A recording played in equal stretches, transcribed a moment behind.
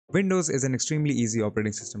Windows is an extremely easy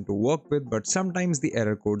operating system to work with, but sometimes the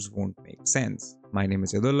error codes won't make sense. My name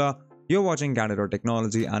is Yadullah, you're watching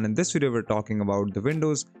Candid.Technology, and in this video we're talking about the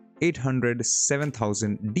Windows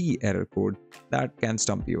 0x8007000d error code that can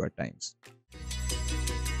stump you at times.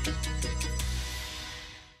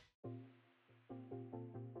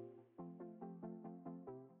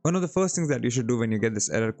 One of the first things that you should do when you get this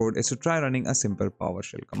error code is to try running a simple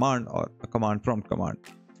PowerShell command or a command prompt command.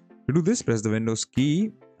 To do this, press the Windows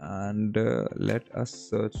key and let us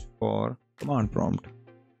search for command prompt.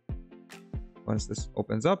 Once this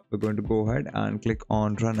opens up, we're going to go ahead and click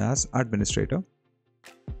on Run as Administrator.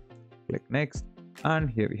 Click Next, and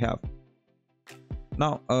here we have.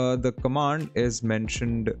 Now, the command is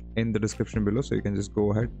mentioned in the description below, so you can just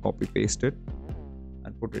go ahead, copy paste it,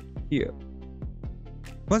 and put it here.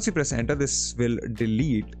 Once you press enter, this will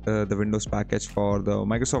delete the Windows package for the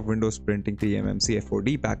Microsoft Windows Printing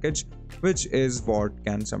PMMC-F4D package, which is what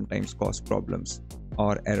can sometimes cause problems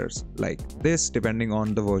or errors like this depending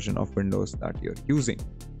on the version of Windows that you're using.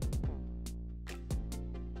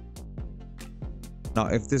 Now,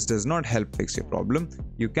 if this does not help fix your problem,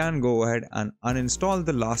 you can go ahead and uninstall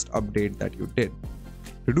the last update that you did.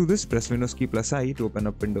 To do this, press Windows key +I to open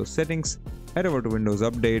up Windows settings, head over to Windows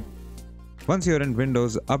Update. Once you're in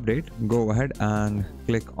Windows Update, go ahead and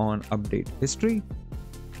click on Update History.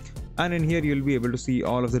 And in here, you'll be able to see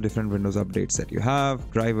all of the different Windows updates that you have,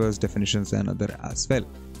 drivers, definitions, and other as well.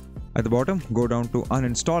 At the bottom, go down to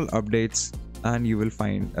Uninstall Updates, and you will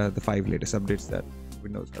find the 5 latest updates that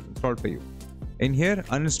Windows has installed for you. In here,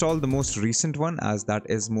 uninstall the most recent one, as that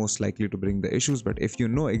is most likely to bring the issues. But if you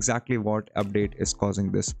know exactly what update is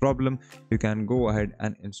causing this problem, you can go ahead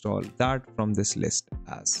and install that from this list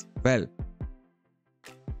as well.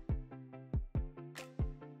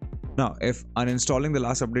 Now, if uninstalling the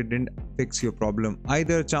last update didn't fix your problem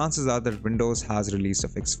either, chances are that Windows has released a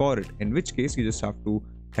fix for it, in which case you just have to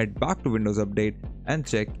head back to Windows Update and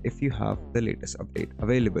check if you have the latest update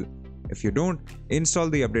available. If you don't, install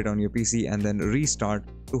the update on your PC and then restart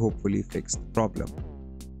to hopefully fix the problem.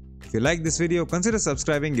 If you like this video, consider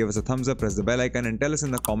subscribing, give us a thumbs up, press the bell icon, and tell us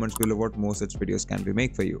in the comments below what more such videos can we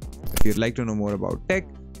make for you. If you'd like to know more about tech,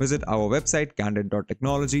 visit our website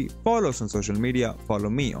Candid.Technology, follow us on social media, follow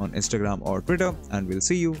me on Instagram or Twitter, and we'll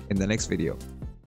see you in the next video.